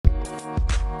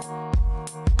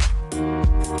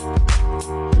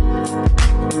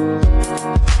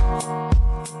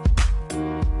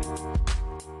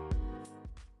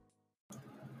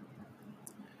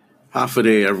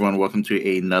Day, everyone. Welcome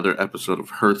to another episode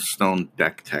of Hearthstone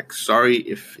Deck Tech. Sorry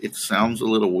if it sounds a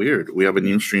little weird. We have a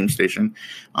new stream station.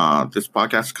 This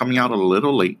podcast is coming out a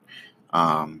little late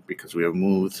because we have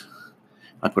moved.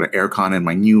 I put an aircon in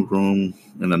my new room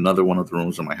in another one of the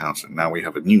rooms in my house, and now we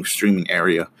have a new streaming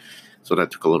area. So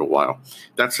that took a little while.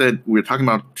 That said, we're talking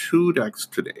about two decks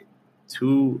today,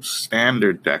 two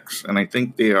standard decks, and I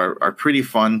think they are pretty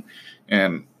fun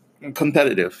and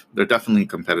competitive. They're definitely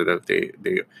competitive. They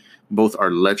both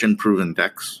are legend-proven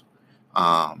decks,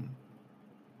 and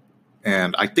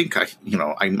I think I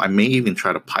may even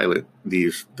try to pilot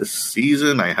these this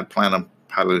season. I had planned on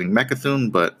piloting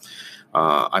Mecha'thun, but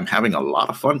I'm having a lot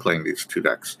of fun playing these two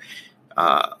decks.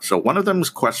 So one of them is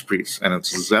Quest Priest, and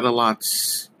it's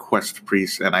Zetalot's Quest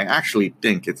Priest, and I actually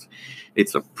think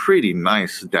it's a pretty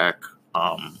nice deck.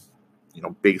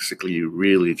 Basically, you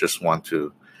really just want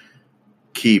to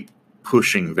keep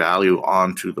pushing value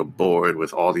onto the board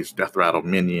with all these Death Rattle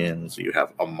minions. You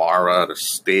have Amara to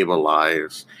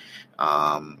stabilize,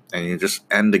 and you just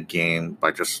end the game by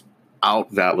just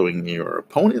outvaluing your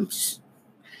opponents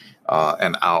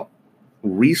and out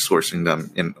resourcing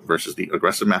them in versus the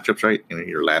aggressive matchups, right?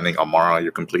 You're landing Amara,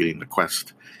 you're completing the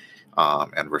quest,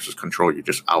 and versus control, you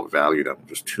just outvalue them.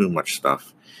 Just too much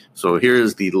stuff. So here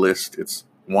is the list. It's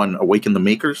 1, Awaken the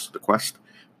Makers, the quest.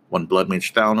 1 Blood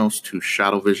Mage Thalnos, 2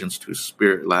 Shadow Visions, 2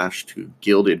 Spirit Lash, 2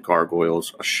 Gilded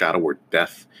Gargoyles, a Shadow Word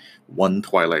Death, 1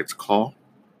 Twilight's Call,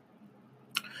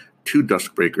 2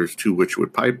 Duskbreakers, 2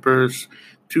 Witchwood Pipers,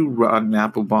 2 Rotten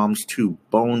Apple Bombs, 2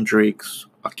 Bone Drakes,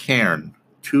 a Cairn,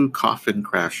 2 Coffin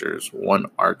Crashers, 1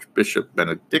 Archbishop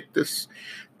Benedictus,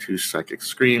 2 Psychic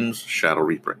Screams, Shadow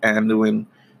Reaper Anduin,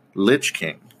 Lich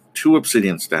King, 2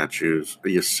 Obsidian Statues, a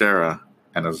Ysera,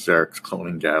 and a Xerix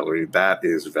Cloning Gallery. That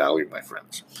is value, my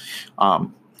friends.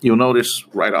 You'll notice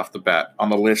right off the bat on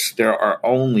the list, there are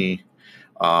only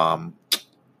 5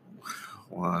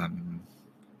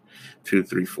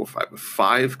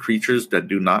 creatures that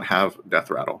do not have Death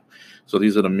Rattle. So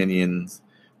these are the minions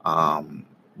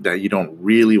that you don't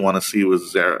really want to see with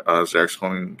Xerix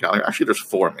Cloning Gallery. Actually, there's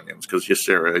 4 minions because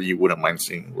Ysera you wouldn't mind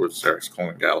seeing with Xerix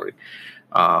Cloning Gallery.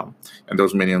 And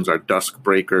those minions are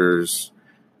Duskbreakers,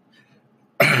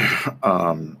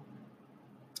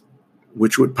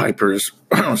 Witchwood Pipers.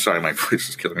 Sorry, my voice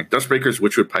is killing me. Duskbreakers,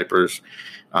 Witchwood Pipers,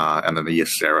 and then the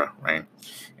Ysera, right?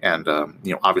 And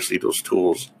obviously those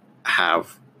tools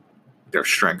have their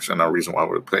strengths and a reason why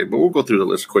we play. But we'll go through the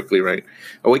list quickly, right?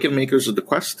 Awaken Makers of the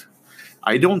quest.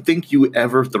 I don't think you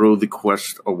ever throw the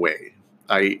quest away.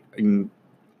 I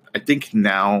think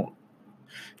now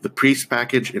the Priest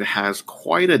package, it has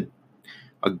quite a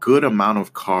good amount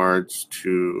of cards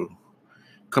to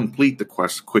complete the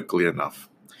quest quickly enough.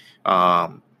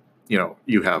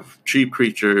 You have cheap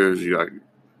creatures,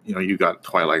 you got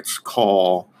Twilight's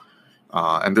Call,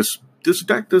 and this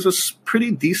deck does a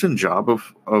pretty decent job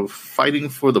of fighting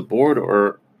for the board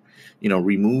or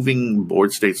removing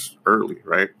board states early,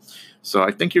 right? So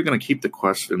I think you're going to keep the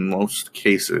quest in most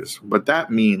cases, but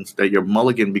that means that your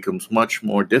mulligan becomes much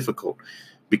more difficult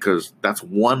because that's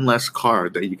 1 less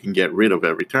card that you can get rid of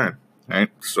every turn,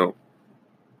 right? So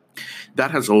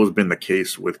that has always been the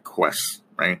case with quests,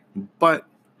 right? But,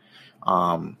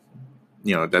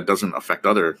 that doesn't affect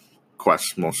other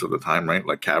quests most of the time, right?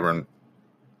 Like Cavern.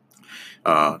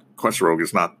 Quest Rogue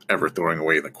is not ever throwing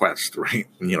away the quest, right?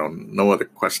 No other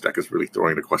quest deck is really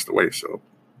throwing the quest away, so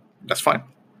that's fine.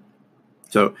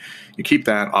 So you keep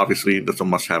that. Obviously, that's a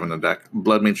must-have in the deck.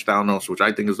 Blood Mage Thalnos, which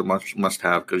I think is a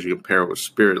must-have because you can pair it with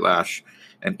Spirit Lash,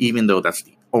 and even though that's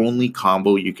the only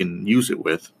combo you can use it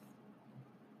with,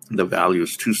 the value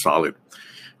is too solid.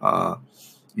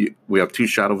 We have 2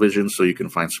 Shadow Visions, so you can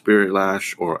find Spirit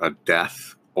Lash or a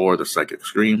Death or the Psychic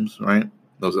Screams, right?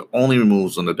 Those are the only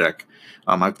removes on the deck.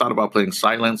 I've thought about playing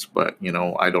Silence, but,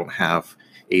 I don't have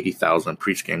 80,000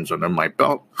 Priest games under my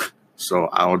belt, so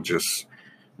I'll just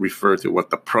refer to what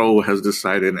the pro has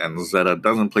decided, and Zeta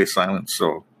doesn't play Silence,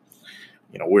 so,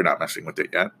 we're not messing with it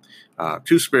yet.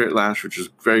 2 Spirit Lash, which is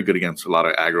very good against a lot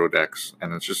of aggro decks,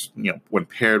 and it's just, when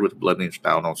paired with Blood Mage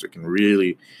Thalnos, it can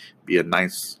really be a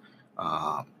nice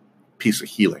piece of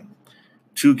healing.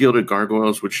 2 Gilded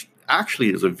Gargoyles, which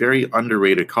actually is a very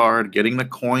underrated card. Getting the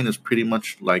coin is pretty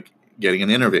much like getting an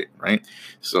Innervate, right?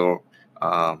 So,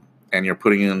 and you're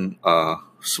putting in a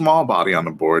small body on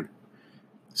the board,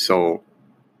 so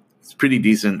it's pretty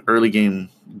decent. Early game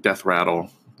Death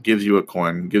Rattle gives you a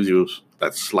coin, gives you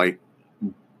that slight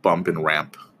bump in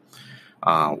ramp.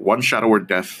 1 Shadow Word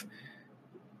Death.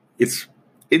 It's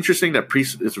interesting that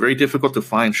Priest, it's very difficult to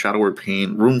find Shadow Word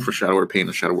Pain, room for Shadow Word Pain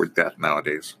and Shadow Word Death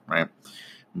nowadays, right?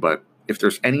 But if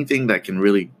there's anything that can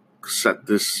really set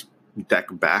this deck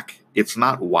back, it's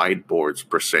not wide boards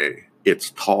per se.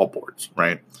 It's tall boards,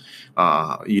 right?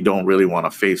 You don't really want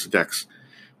to face decks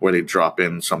where they drop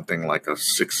in something like a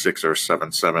 6/6 or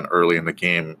 7/7 early in the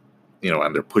game,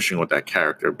 and they're pushing with that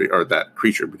character or that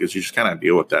creature, because you just cannot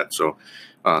deal with that. So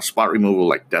spot removal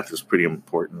like Death is pretty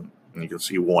important, and you can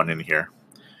see one in here.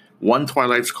 One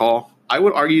Twilight's Call. I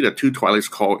would argue that two Twilight's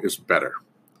Call is better.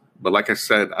 But like I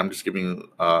said, I'm just giving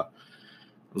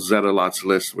Zetalot's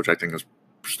list, which I think is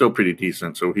still pretty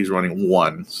decent. So he's running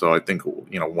one. So I think,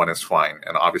 one is fine.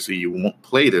 And obviously you won't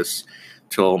play this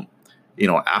till,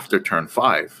 after turn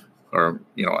 5. Or,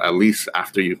 at least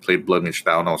after you've played Bloodmage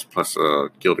Thalnos plus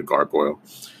Gilded Gargoyle.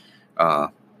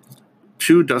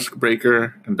 2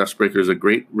 Duskbreaker, and Duskbreaker is a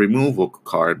great removal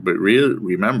card, but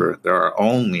remember, there are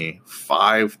only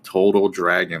 5 total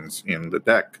dragons in the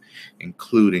deck,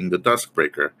 including the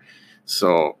Duskbreaker.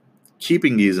 So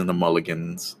keeping these in the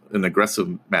mulligans in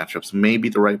aggressive matchups may be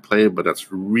the right play, but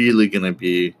that's really going to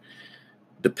be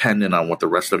dependent on what the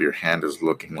rest of your hand is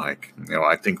looking like.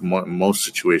 I think most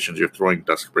situations you're throwing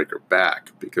Duskbreaker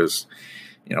back because,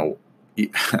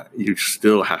 you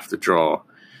still have to draw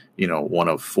one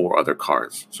of 4 other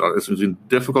cards. So it's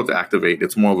difficult to activate.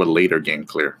 It's more of a later game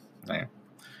clear. Right?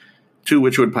 2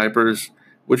 Witchwood Pipers.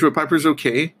 Witchwood Piper is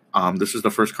okay. This is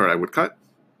the first card I would cut.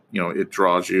 It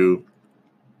draws you,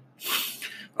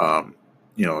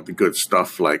 the good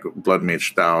stuff like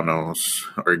Bloodmage Thalnos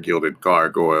or Gilded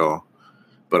Gargoyle.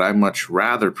 But I much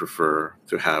rather prefer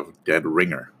to have Dead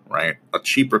Ringer, right? A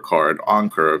cheaper card on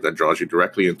curve that draws you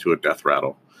directly into a Death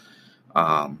Rattle.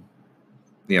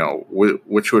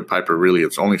 Witchwood Piper, really,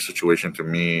 its only situation to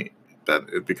me that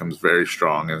it becomes very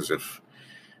strong is if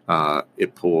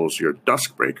it pulls your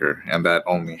Duskbreaker, and that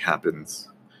only happens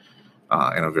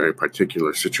in a very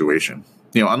particular situation.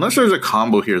 Unless there's a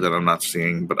combo here that I'm not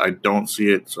seeing, but I don't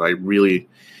see it, so I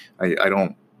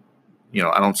don't,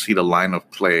 I don't see the line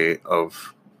of play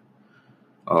of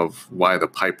why the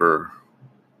Piper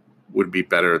would be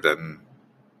better than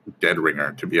Dead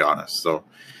Ringer, to be honest. So,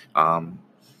 I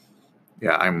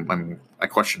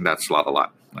question that slot a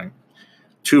lot. Right?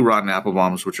 2 Rotten Apple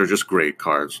Bombs, which are just great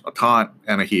cards. A taunt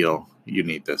and a heal. You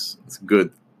need this. It's a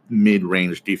good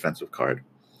mid-range defensive card.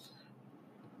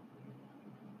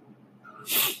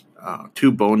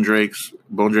 2 Bone Drakes.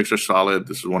 Bone Drakes are solid.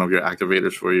 This is one of your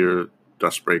activators for your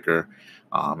Duskbreaker.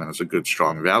 And it's a good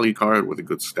strong value card with a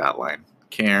good stat line.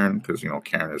 Cairn, because,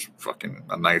 Cairn is fucking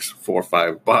a nice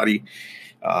 4/5 body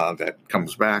that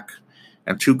comes back.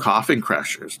 And 2 Coffin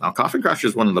Crashers. Now, Coffin Crasher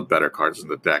is one of the better cards in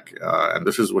the deck. And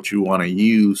this is what you want to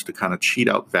use to kind of cheat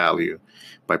out value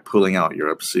by pulling out your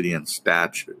Obsidian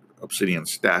statues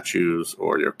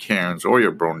or your Cairns or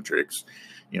your Bone Drakes.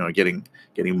 Getting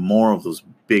more of those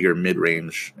bigger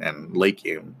mid-range and late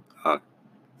game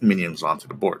minions onto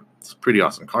the board. It's a pretty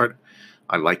awesome card.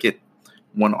 I like it.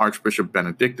 1 Archbishop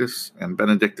Benedictus, and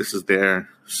Benedictus is there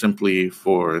simply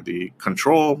for the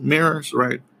control mirrors,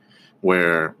 right?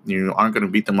 Where you aren't going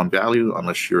to beat them on value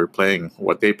unless you're playing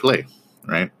what they play,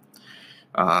 right?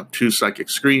 2 Psychic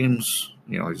Screams,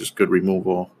 just good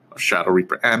removal. A Shadow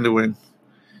Reaper Anduin.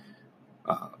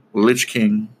 Lich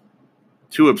King.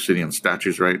 2 Obsidian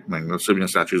Statues, right? The Obsidian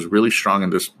Statue is really strong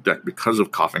in this deck because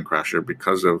of Coffin Crasher,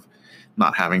 because of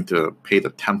not having to pay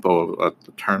the tempo of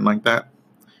the turn like that.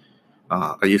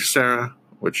 A Ysera,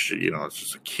 which, it's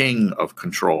just a king of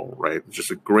control, right? It's just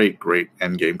a great, great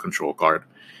endgame control card.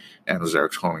 And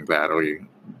Zarek's Homing Battery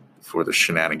for the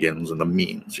shenanigans and the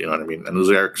memes, you know what I mean? And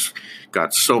Zarek's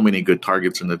got so many good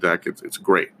targets in the deck, it's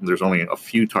great. There's only a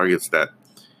few targets that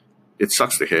it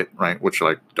sucks to hit, right? Which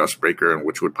like Duskbreaker and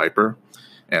Witchwood Piper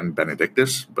and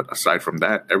Benedictus. But aside from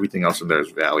that, everything else in there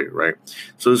is value, right?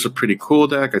 So it's a pretty cool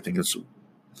deck. I think it's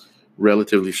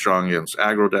relatively strong against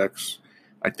aggro decks.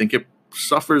 I think it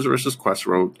suffers versus Quest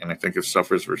Rogue, and I think it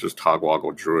suffers versus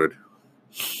Togwaggle Druid,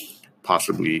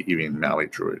 possibly even Mali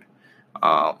Druid.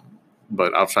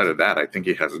 But outside of that, I think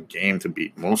it has a game to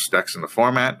beat most decks in the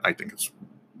format. I think it's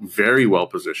very well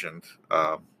positioned.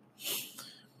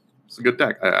 It's a good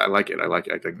deck. I like it.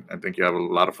 I think you have a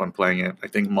lot of fun playing it. I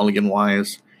think mulligan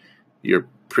wise, you're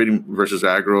pretty versus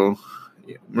aggro.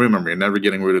 Remember, you're never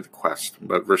getting rid of the quest,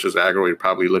 but versus aggro, you're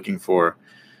probably looking for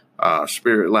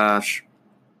Spirit Lash,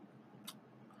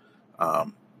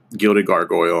 Gilded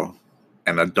Gargoyle,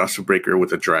 and a Duskbreaker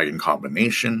with a dragon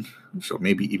combination. So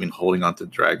maybe even holding on to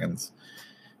dragons.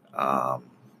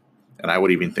 And I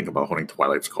would even think about holding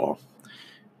Twilight's Call.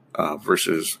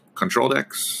 Versus control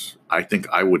decks, I think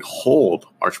I would hold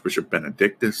Archbishop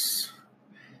Benedictus.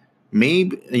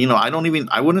 Maybe,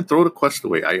 I wouldn't throw the quest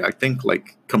away. I think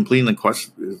like completing the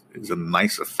quest is a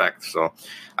nice effect. So,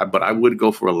 but I would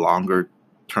go for a longer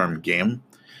term game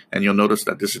And you'll notice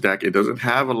that this deck, it doesn't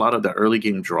have a lot of the early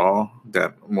game draw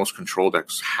that most control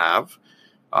decks have.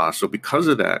 So because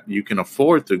of that, you can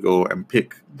afford to go and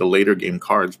pick the later game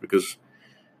cards because,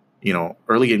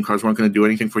 early game cards weren't going to do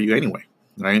anything for you anyway,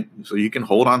 right? So you can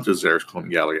hold on to Zer's Clone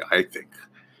Gallery, I think.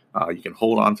 You can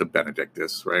hold on to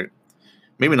Benedictus, right?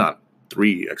 Maybe not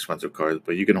 3 expensive cards,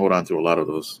 but you can hold on to a lot of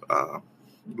those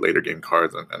later game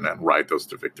cards and then ride those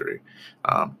to victory.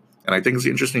 And I think it's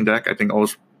an interesting deck. I think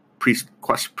always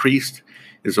Quest Priest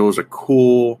is always a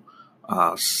cool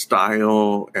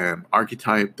style and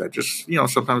archetype that just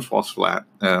sometimes falls flat,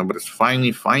 but it's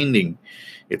finally finding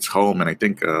its home. And I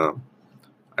think I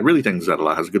really think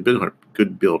Zetala has a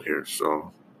good build here.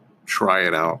 So try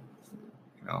it out.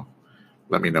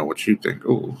 Let me know what you think.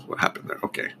 Oh, what happened there?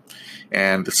 Okay.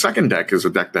 And the second deck is a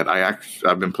deck that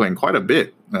I've been playing quite a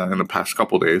bit in the past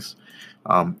couple days.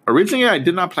 Originally, I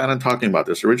did not plan on talking about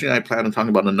this. Originally, I planned on talking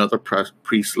about another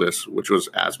priest list, which was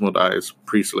Asmodee's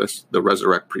priest list, the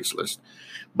Resurrect priest list.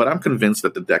 But I'm convinced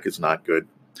that the deck is not good.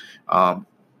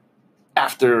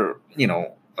 After,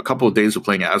 a couple of days of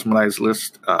playing Asmodee's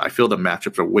list, I feel the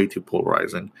matchups are way too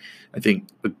polarizing. I think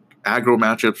the aggro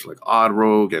matchups like Odd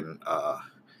Rogue and,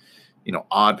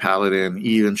 Odd Paladin,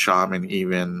 even Shaman,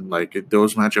 even like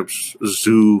those matchups,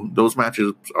 Zoo, those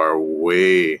matchups are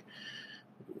way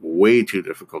too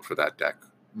difficult for that deck.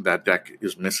 That deck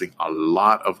is missing a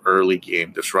lot of early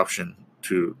game disruption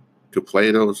to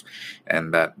play those,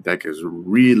 and that deck is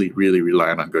really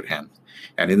relying on good hands.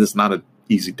 And it is not an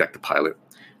easy deck to pilot,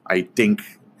 I think.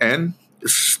 And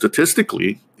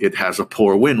statistically, it has a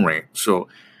poor win rate. So,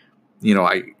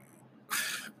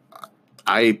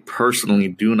 I personally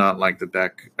do not like the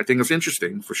deck. I think it's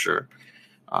interesting for sure,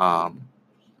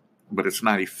 but it's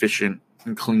not efficient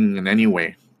and clean in any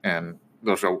way. And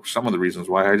those are some of the reasons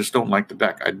why I just don't like the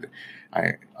deck.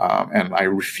 I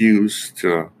refuse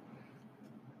to,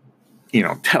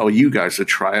 tell you guys to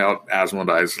try out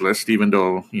Asmodee's list, even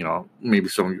though maybe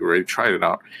some of you already tried it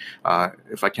out.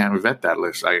 If I can't vet that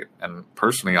list,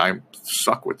 personally I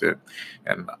suck with it,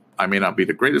 and I may not be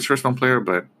the greatest first-time player,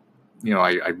 but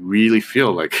I really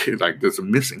feel like there's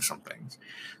missing some things.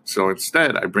 So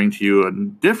instead, I bring to you a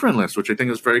different list, which I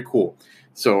think is very cool.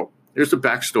 So here's the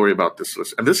backstory about this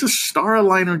list. And this is Star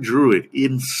Aligner Druid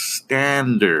in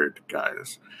Standard,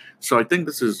 guys. So I think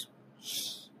this is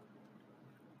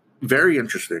very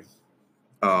interesting.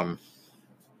 A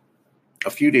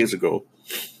few days ago,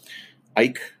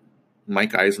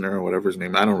 Mike Eisner, or whatever his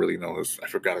name, I don't really know. I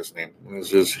forgot his name.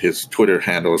 His Twitter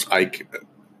handle is Ike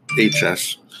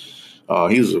HS.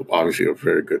 He's obviously a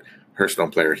very good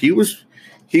Hearthstone player. He was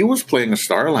playing a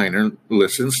Star Aligner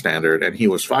list in Standard, and he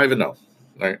was 5-0.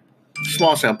 Right,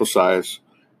 small sample size,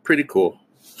 pretty cool.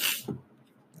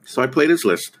 So I played his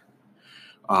list,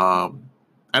 and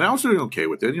I was doing okay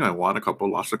with it. I won a couple,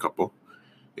 lost a couple.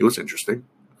 It was interesting.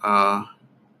 And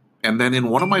then in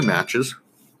one of my matches,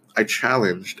 I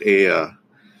challenged a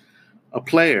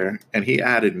player, and he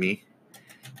added me.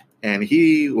 And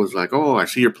he was like, "Oh, I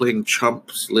see you're playing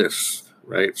Chump's list,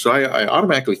 right?" So I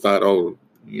automatically thought, "Oh,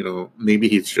 maybe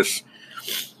he's just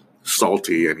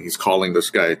salty and he's calling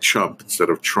this guy Chump instead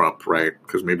of Trump, right?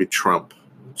 Because maybe Trump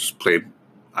just played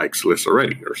Ike's list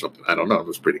already or something. I don't know. It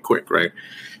was pretty quick, right?"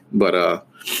 But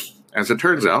as it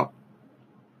turns out,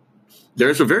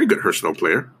 there's a very good Hearthstone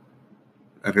player,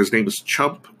 and his name is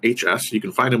Chump HS. You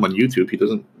can find him on YouTube. He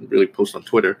doesn't really post on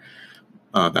Twitter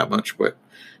that much, but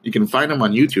you can find him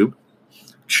on YouTube,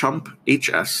 Chump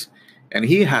HS, and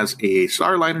he has a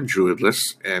Star Aligner Druid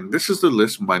list, and this is the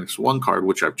list minus 1 card,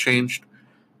 which I've changed.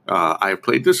 I've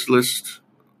played this list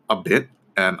a bit,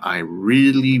 and I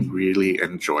really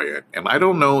enjoy it. And I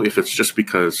don't know if it's just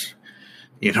because,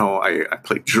 I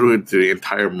played Druid the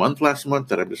entire month last month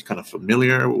that I'm just kind of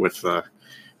familiar with a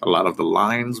lot of the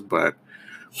lines, but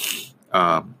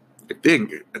I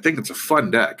think it's a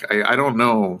fun deck. I don't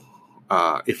know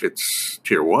if it's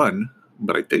tier 1,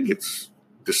 but I think it's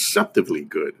deceptively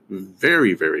good,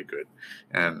 very good,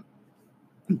 and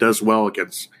does well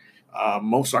against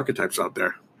most archetypes out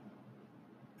there.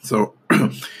 So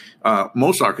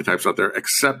most archetypes out there,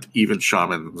 except even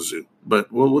Shaman and Zoo.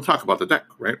 But we'll talk about the deck,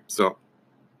 right? So,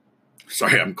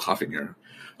 sorry, I'm coughing here.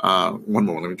 One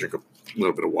moment, let me drink a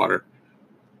little bit of water.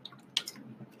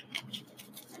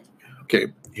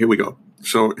 Okay, here we go.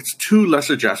 So it's 2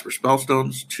 Lesser Jasper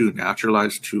Spellstones, 2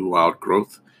 Naturalized, 2 Wild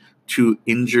Growth, 2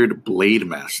 Injured Blade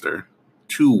Master,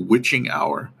 2 Witching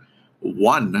Hour,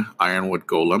 1 Ironwood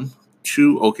Golem,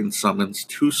 2 Oaken Summons,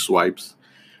 2 Swipes,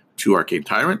 2 Arcane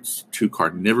Tyrants, 2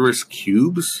 Carnivorous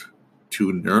Cubes,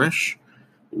 2 Nourish,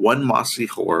 1 Mossy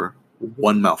Horror,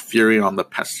 1 Malfurion the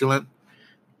Pestilent,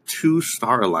 2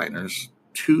 Star Aligners,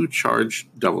 2 Charged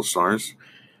Devil Stars,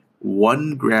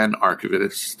 1 Grand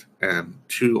Archivist, and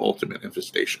 2 Ultimate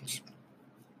Infestations.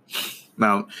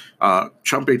 Now,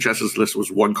 Chump HS's list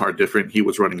was 1 card different. He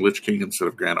was running Lich King instead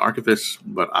of Grand Archivist,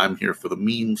 but I'm here for the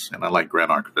memes, and I like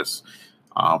Grand Archivist.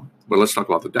 But let's talk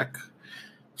about the deck.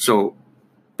 So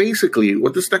basically,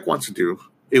 what this deck wants to do,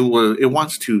 it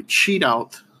wants to cheat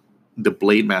out the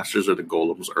Blade Masters or the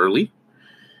Golems early,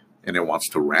 and it wants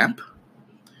to ramp.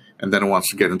 And then it wants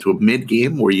to get into a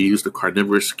mid-game where you use the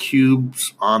Carnivorous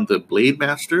Cubes on the Blade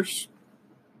Masters,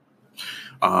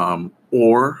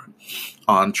 or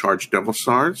on Charged Devil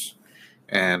Stars.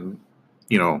 And,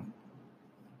 you know,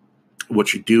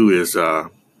 what you do is, like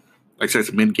I said,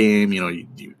 it's mid-game,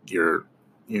 your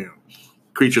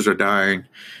creatures are dying.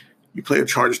 You play a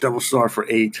Charged Devil Star for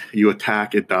 8, you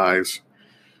attack, it dies.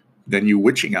 Then you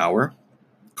Witching Hour,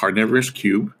 Carnivorous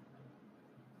Cube,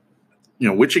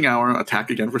 Witching Hour,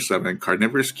 attack again for 7,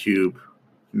 Carnivorous Cube,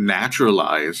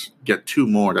 naturalize, get 2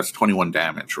 more, that's 21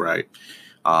 damage, right?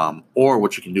 Or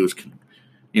what you can do is,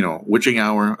 Witching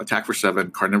Hour, attack for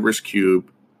 7, Carnivorous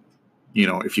Cube,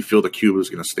 if you feel the cube is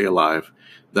going to stay alive,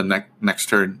 the next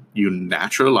turn you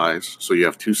naturalize, so you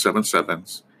have 2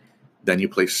 7/7s, then you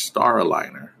play Star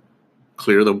Aligner,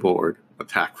 clear the board,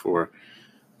 attack for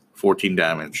 14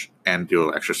 damage, and do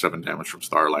an extra 7 damage from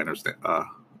Star Aligner's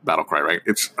Battle Cry, right?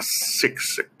 It's a sick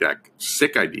deck.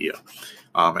 Sick idea.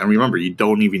 And remember, you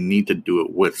don't even need to do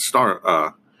it with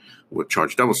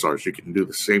Charged Devil Stars. You can do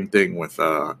the same thing with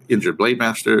Injured Blade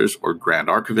Masters or Grand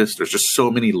Archivist. There's just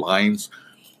so many lines.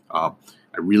 I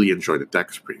really enjoy the deck.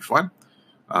 It's pretty fun.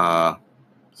 So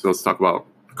let's talk about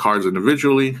cards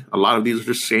individually. A lot of these are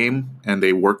the same, and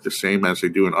they work the same as they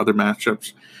do in other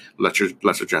matchups. Lesser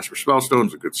Jasper Spellstone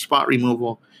is a good spot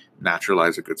removal.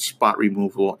 Naturalize a good spot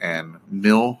removal, and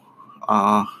mill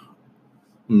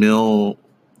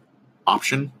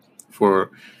option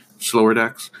for slower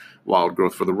decks. Wild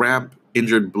Growth for the ramp.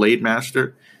 Injured Blade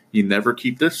Master. You never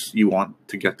keep this. You want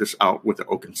to get this out with the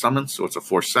Oaken Summons, so it's a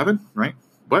 4/7, right?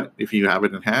 But if you have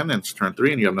it in hand and it's turn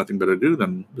 3 and you have nothing better to do,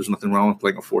 then there's nothing wrong with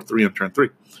playing a 4/3 on turn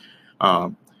 3.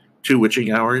 2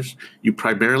 Witching Hours. You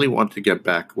primarily want to get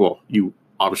back, you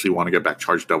obviously want to get back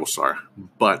Charged Devil Star,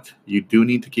 but you do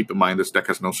need to keep in mind this deck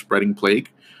has no Spreading Plague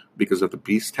because of the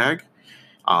Beast tag,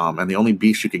 and the only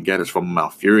beast you can get is from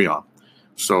Malfurion.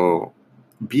 So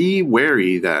be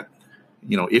wary that,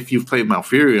 if you've played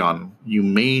Malfurion, you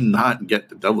may not get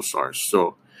the Devil Stars.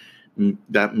 So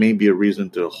that may be a reason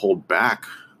to hold back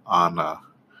on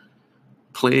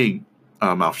playing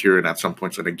Malfurion at some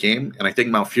points in the game. And I think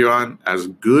Malfurion, as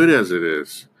good as it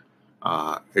is,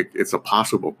 it's a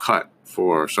possible cut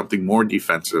for something more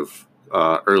defensive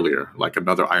earlier, like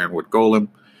another Ironwood Golem,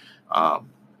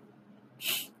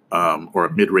 or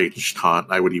a mid-range taunt.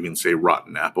 I would even say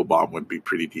Rotten Apple Bomb would be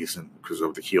pretty decent because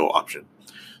of the heal option.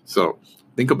 So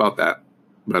think about that.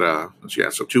 But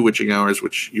so 2 Witching Hours,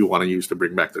 which you want to use to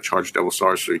bring back the Charged Devil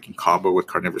Stars so you can combo with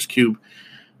Carnivorous Cube.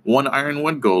 1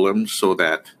 Ironwood Golem so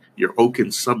that your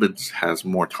Oaken Summons has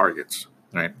more targets,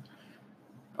 right?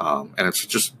 And it's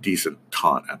just decent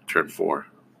taunt at turn 4.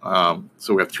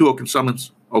 So we have 2 Oaken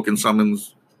Summons. Oaken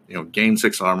Summons, gain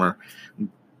 6 armor.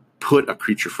 Put a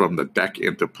creature from the deck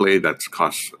into play that's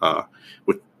cost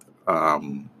with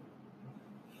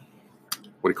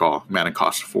mana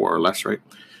cost 4 or less, right?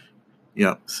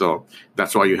 Yeah, so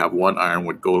that's why you have 1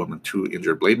 Ironwood Golem and 2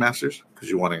 Injured Blade Masters, because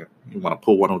you want to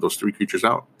pull one of those 3 creatures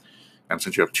out. And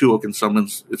since you have 2 Oaken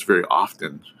Summons, it's very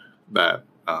often that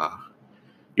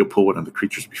you'll pull one of the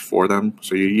creatures before them.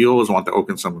 So you always want the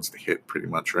Oaken Summons to hit, pretty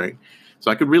much, right? So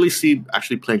I could really see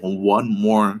actually playing 1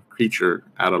 more creature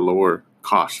at a lower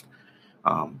cost.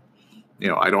 I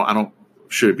don't.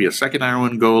 Should it be a second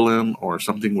Ironwood Golem or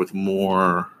something with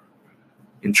more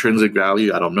intrinsic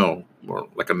value? I don't know. Or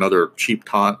like another cheap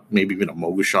taunt, maybe even a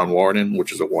Mogushan Warden,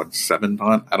 which is a 1/7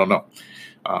 taunt. I don't know.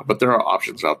 But there are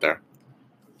options out there.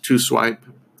 2 Swipe,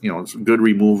 it's good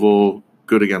removal,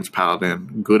 good against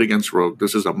Paladin, good against Rogue.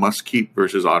 This is a must keep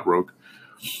versus Odd Rogue.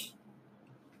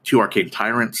 2 Arcane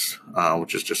Tyrants,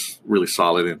 which is just really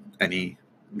solid in any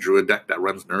Druid deck that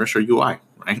runs Nourish or UI,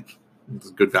 right?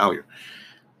 It's good value.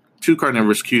 2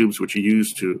 Carnivorous Cubes, which you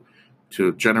use to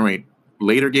generate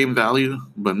later game value,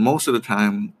 but most of the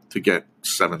time to get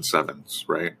 7/7s,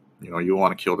 right? You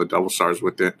want to kill the Devil Stars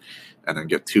with it and then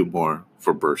get 2 more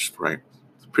for burst, right?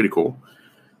 It's pretty cool.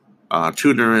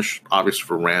 2 Nourish, obviously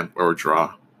for ramp or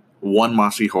draw. 1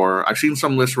 Mossy Horror. I've seen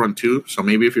some lists run 2, so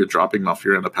maybe if you're dropping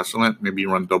Malfurion the Pestilent, maybe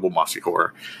you run double Mossy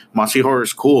Horror. Mossy Horror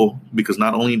is cool because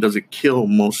not only does it kill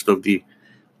most of the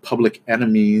public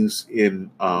enemies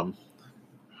in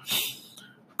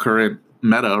current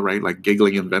meta, right, like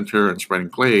Giggling Inventor and Spreading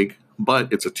Plague,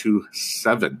 but it's a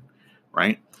 2/7,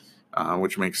 right?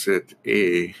 Which makes it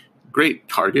a great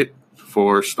target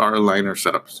for Starliner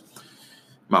setups.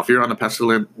 Malfurion the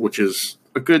Pestilent, which is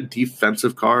a good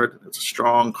defensive card. It's a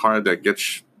strong card that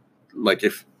gets, like,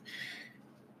 if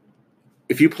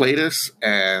you play this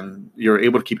and you're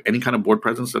able to keep any kind of board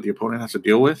presence that the opponent has to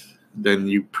deal with, then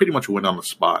you pretty much win on the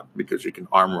spot because you can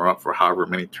armor up for however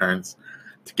many turns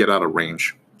to get out of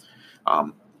range.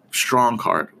 Strong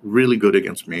card, really good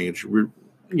against mage,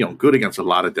 good against a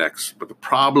lot of decks. But the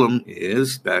problem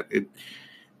is that it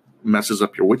messes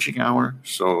up your witching hour.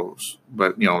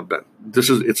 But that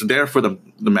it's there for the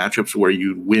matchups where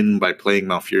you win by playing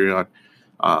Malfurion,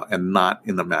 and not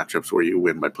in the matchups where you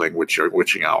win by playing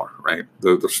witching hour. Right?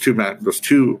 Those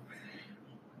two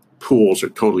pools are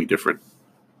totally different.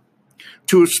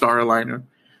 To a Starliner,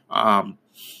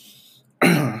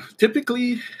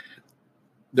 typically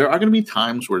there are going to be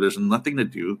times where there's nothing to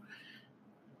do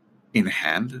in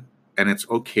hand, and it's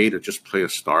okay to just play a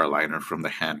Starliner from the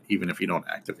hand, even if you don't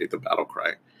activate the Battle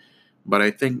Cry. But I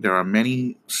think there are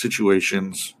many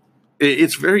situations.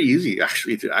 It's very easy,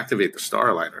 actually, to activate the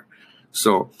Starliner.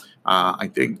 So I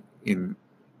think in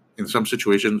some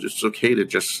situations, it's okay to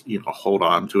just hold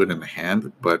on to it in the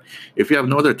hand. But if you have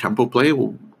no other tempo play,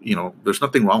 well, there's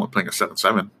nothing wrong with playing a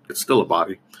 7/7. It's still a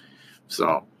body.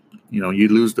 So you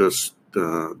lose the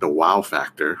wow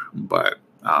factor, but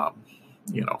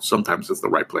sometimes it's the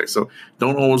right play. So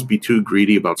don't always be too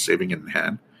greedy about saving it in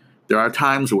hand. There are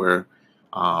times where,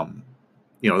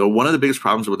 one of the biggest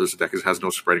problems with this deck is it has no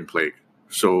spreading plague.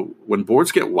 So when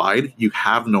boards get wide, you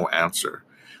have no answer.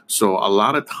 So a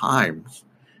lot of times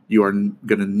you are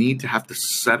going to need to have to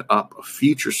set up a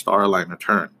future Starliner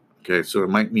turn. Okay, so it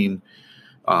might mean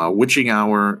Witching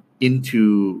Hour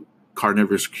into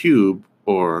Carnivorous Cube,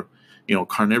 or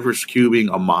Carnivorous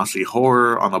cubing a Mossy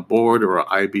Horror on the board or an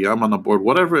IBM on the board,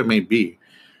 whatever it may be,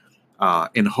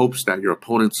 in hopes that your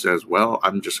opponent says, well,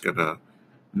 I'm just going to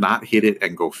not hit it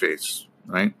and go face,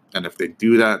 right? And if they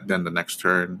do that, then the next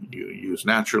turn you use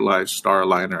Naturalize,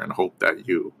 Starliner, and hope that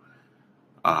you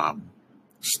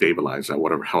stabilize at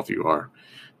whatever health you are.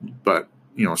 But,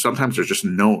 sometimes there's just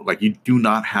you do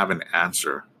not have an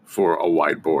answer for a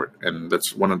wide board, and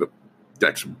that's one of the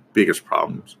deck's biggest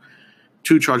problems.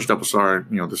 2 charged Double Star,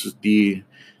 this is the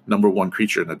number 1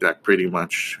 creature in the deck, pretty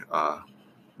much.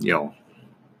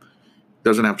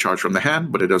 Doesn't have charge from the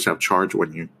hand, but it does have charge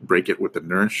when you break it with the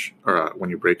Nourish, or when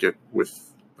you break it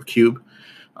with a cube.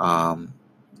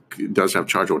 It does have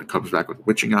charge when it comes back with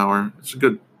Witching Hour. It's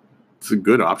a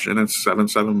good option. It's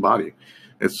 7/7 body.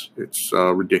 It's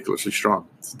ridiculously strong.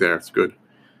 It's there. It's good.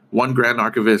 1 Grand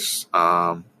Archivist.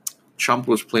 Chump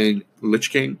was playing Lich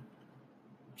King,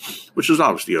 which is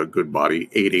obviously a good body.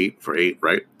 8/8 for 8,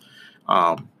 right?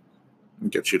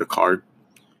 Gets you the card.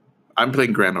 I'm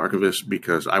playing Grand Archivist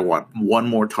because I want one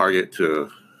more target to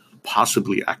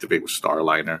possibly activate with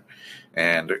Starliner,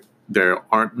 and there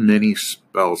aren't many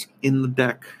spells in the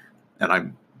deck.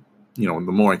 And the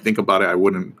more I think about it, I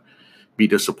wouldn't be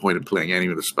disappointed playing any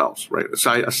of the spells, right?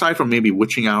 Aside from maybe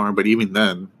Witching Hour, but even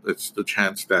then, it's the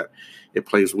chance that it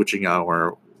plays Witching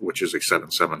Hour, which is a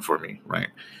 7/7 for me, right?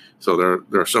 So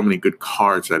there are so many good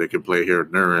cards that it can play here.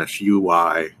 Nourish,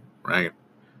 UI, right?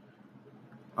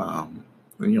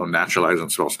 Naturalize and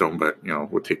Spellstone, but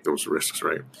we'll take those risks,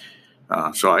 right?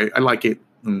 So I like it.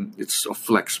 It's a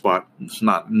flex spot. It's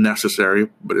not necessary,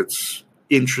 but it's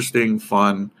interesting,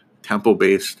 fun, tempo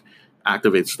based.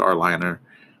 Activate Starliner.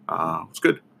 It's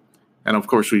good. And of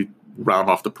course, we round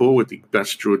off the pool with the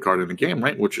best Druid card in the game,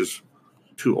 right? Which is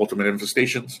 2 Ultimate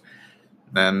Infestations.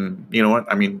 And you know what?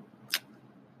 I mean,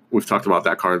 we've talked about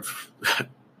that card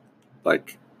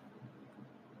like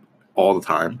all the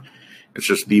time. It's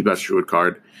just the best Druid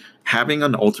card. Having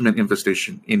an Ultimate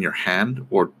Infestation in your hand,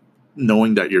 or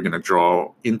knowing that you're going to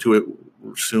draw into it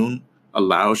soon,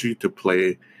 allows you to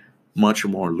play much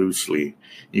more loosely.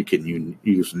 You can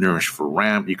use Nourish for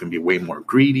ramp. You can be way more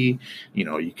greedy.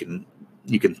 You can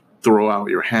throw out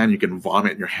your hand. You can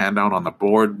vomit your hand out on the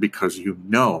board because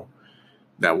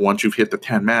that once you've hit the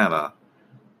 10 mana,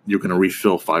 you're going to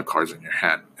refill 5 cards in your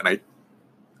hand. And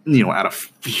at a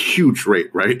huge rate,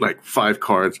 right? Like 5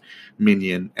 cards,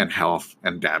 minion, and health,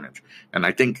 and damage. And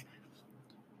I think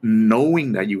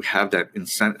knowing that you have that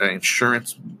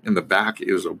insurance in the back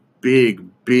is a big,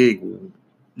 boon.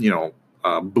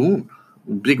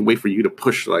 Big way for you to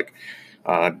push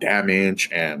damage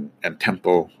and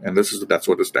tempo. And that's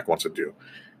what this deck wants to do.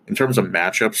 In terms of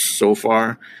matchups so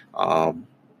far,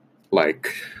 let's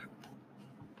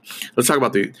talk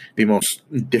about the most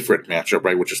different matchup,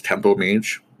 right? Which is Tempo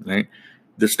Mage, right?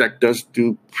 This deck does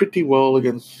do pretty well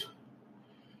against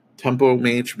Tempo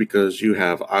Mage because you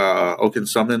have Oaken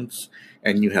Summons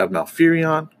and you have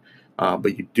Malfurion,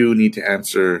 but you do need to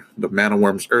answer the Mana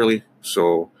Worms early,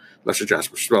 so Lesser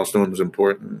Jasper Spellstone is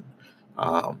important.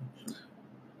 I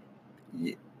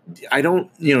don't,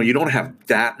 you don't have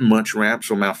that much ramp,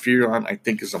 so Malfurion I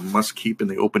think is a must keep in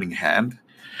the opening hand.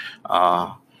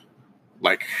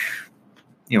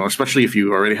 Especially if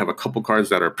you already have a couple cards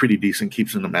that are pretty decent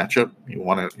keeps in the matchup, you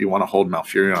want to hold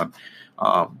Malfurion,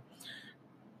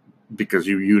 because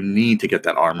you need to get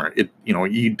that armor.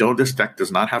 This deck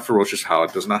does not have Ferocious Howl,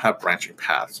 it does not have Branching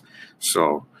Paths,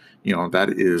 so that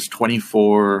is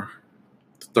 24,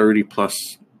 30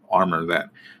 plus armor that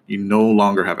you no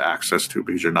longer have access to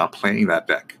because you're not playing that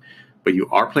deck. But you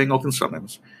are playing Oaken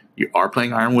Summons, you are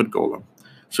playing Ironwood Golem,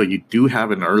 so you do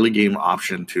have an early game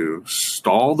option to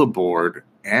stall the board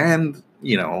and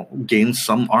gain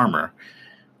some armor.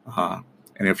 And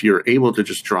if you're able to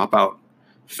just drop out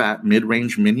fat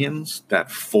mid-range minions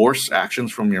that force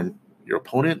actions from your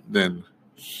opponent, then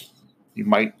you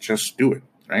might just do it,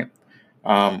 right?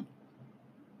 I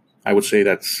would say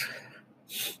that's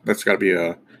got to be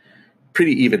a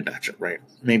pretty even matchup, right?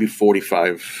 Maybe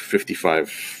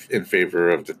 45-55 in favor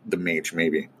of the mage,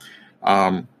 maybe.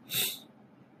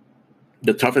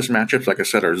 The toughest matchups, like I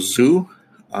said, are Zoo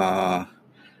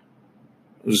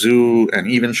and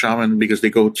Even Shaman, because they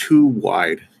go too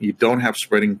wide. You don't have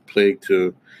Spreading Plague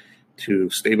to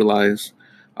stabilize.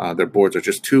 Their boards are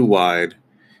just too wide.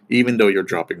 Even though you're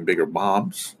dropping bigger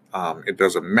bombs, it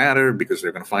doesn't matter because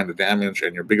they're going to find the damage,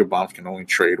 and your bigger bombs can only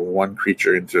trade one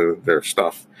creature into their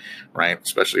stuff, right?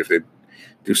 Especially if they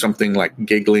do something like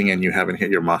Giggling and you haven't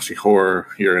hit your Mossy Horror,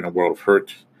 you're in a world of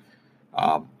hurt.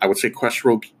 I would say Quest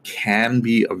Rogue can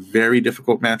be a very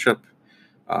difficult matchup,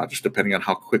 just depending on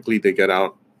how quickly they get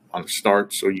out on the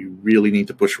start. So you really need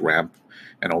to push Ramp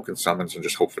and Oaken Summons and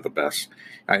just hope for the best.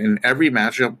 In every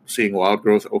matchup, seeing Wild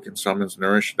Growth, Oaken Summons,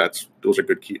 Nourish, those are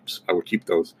good keeps. I would keep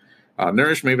those.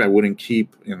 Nourish maybe I wouldn't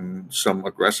keep in some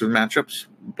aggressive matchups,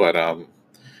 but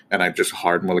and I just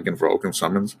hard mulligan for Oaken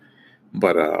Summons.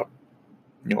 But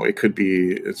it could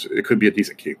be a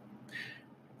decent keep.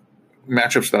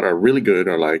 Matchups that are really good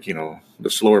are like the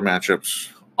slower matchups.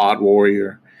 Odd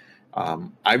Warrior.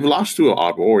 I've lost to an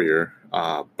Odd Warrior,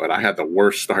 but I had the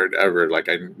worst start ever. Like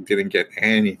I didn't get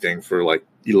anything for like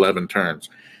 11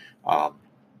 turns. I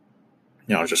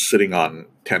was just sitting on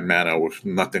 10 mana with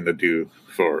nothing to do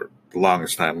for the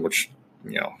longest time, which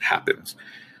happens.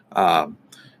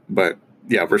 But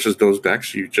yeah, versus those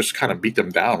decks, you just kind of beat them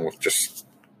down with just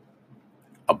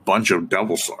a bunch of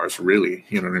Devilsaurs, really.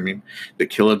 You know what I mean? They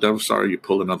kill a Devilsaur, you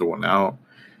pull another one out.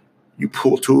 You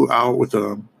pull two out with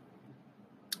a,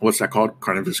 what's that called?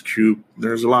 Carnivorous Cube.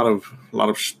 There's a lot of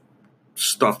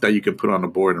stuff that you can put on the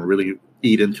board and really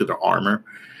eat into the armor,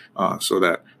 so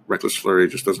that Reckless Flurry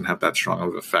just doesn't have that strong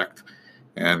of an effect.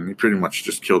 And you pretty much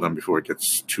just kill them before it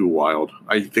gets too wild.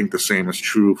 I think the same is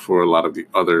true for a lot of the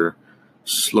other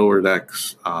slower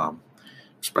decks,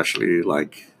 especially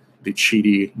like the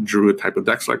cheaty druid type of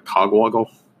decks like Togwoggle,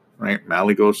 right?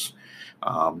 Malygos.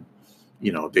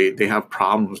 They have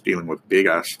problems dealing with big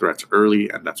ass threats early,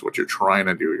 and that's what you're trying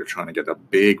to do. You're trying to get a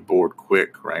big board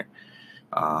quick, right?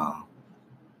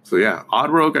 So yeah, Odd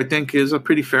Rogue I think is a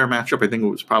pretty fair matchup. I think it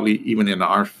was probably even in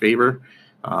our favor,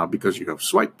 because you have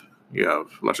Swipe, you have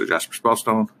Lesser Jasper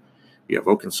Spellstone, you have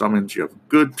Oaken Summons, you have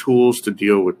good tools to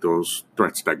deal with those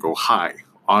threats that go high.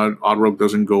 Odd Rogue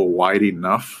doesn't go wide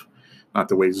enough, not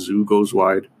the way Zoo goes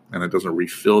wide, and it doesn't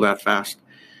refill that fast.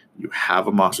 You have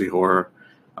a Mossy Horror.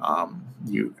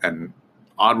 And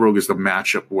Odd Rogue is the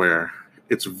matchup where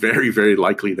it's very, very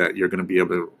likely that you're going to be able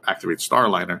to activate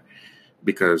Starliner,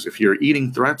 because if you're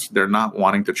eating threats, they're not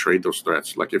wanting to trade those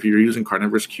threats. Like if you're using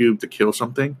Carnivorous Cube to kill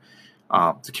something,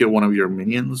 to kill one of your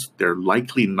minions, they're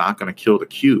likely not going to kill the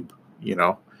cube,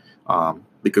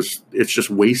 because it's just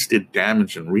wasted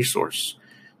damage and resource.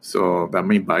 So that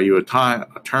may buy you a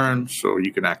turn, so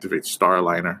you can activate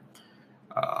Starliner.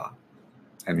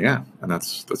 And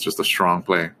that's just a strong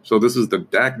play. So this is the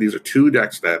deck. These are two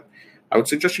decks that I would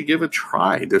suggest you give a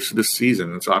try this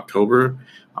season. It's October.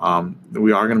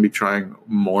 We are going to be trying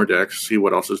more decks, see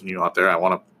what else is new out there. I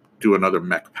want to do another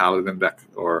Mech Paladin deck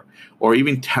or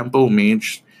even Tempo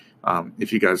Mage.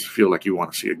 If you guys feel like you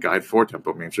want to see a guide for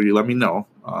Tempo Mage, so you let me know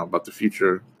about the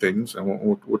future things,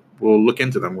 and we'll look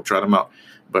into them. We'll try them out.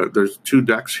 But there's two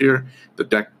decks here. The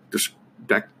deck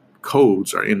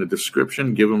codes are in the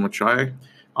description. Give them a try,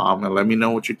 and let me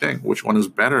know what you think. Which one is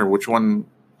better? Which ones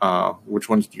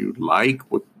do you like?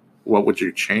 What would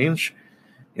you change?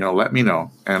 Let me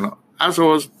know. And as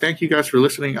always, thank you guys for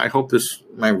listening. I hope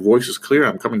my voice is clear.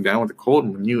 I'm coming down with a cold,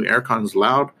 and the new aircon is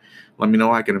loud. Let me know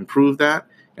how I can improve that.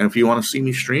 And if you want to see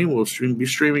me stream, we'll be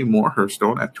streaming more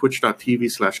Hearthstone at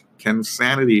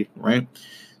twitch.tv/KenSanity, right?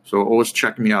 So always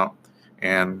check me out,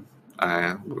 and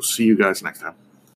I will see you guys next time.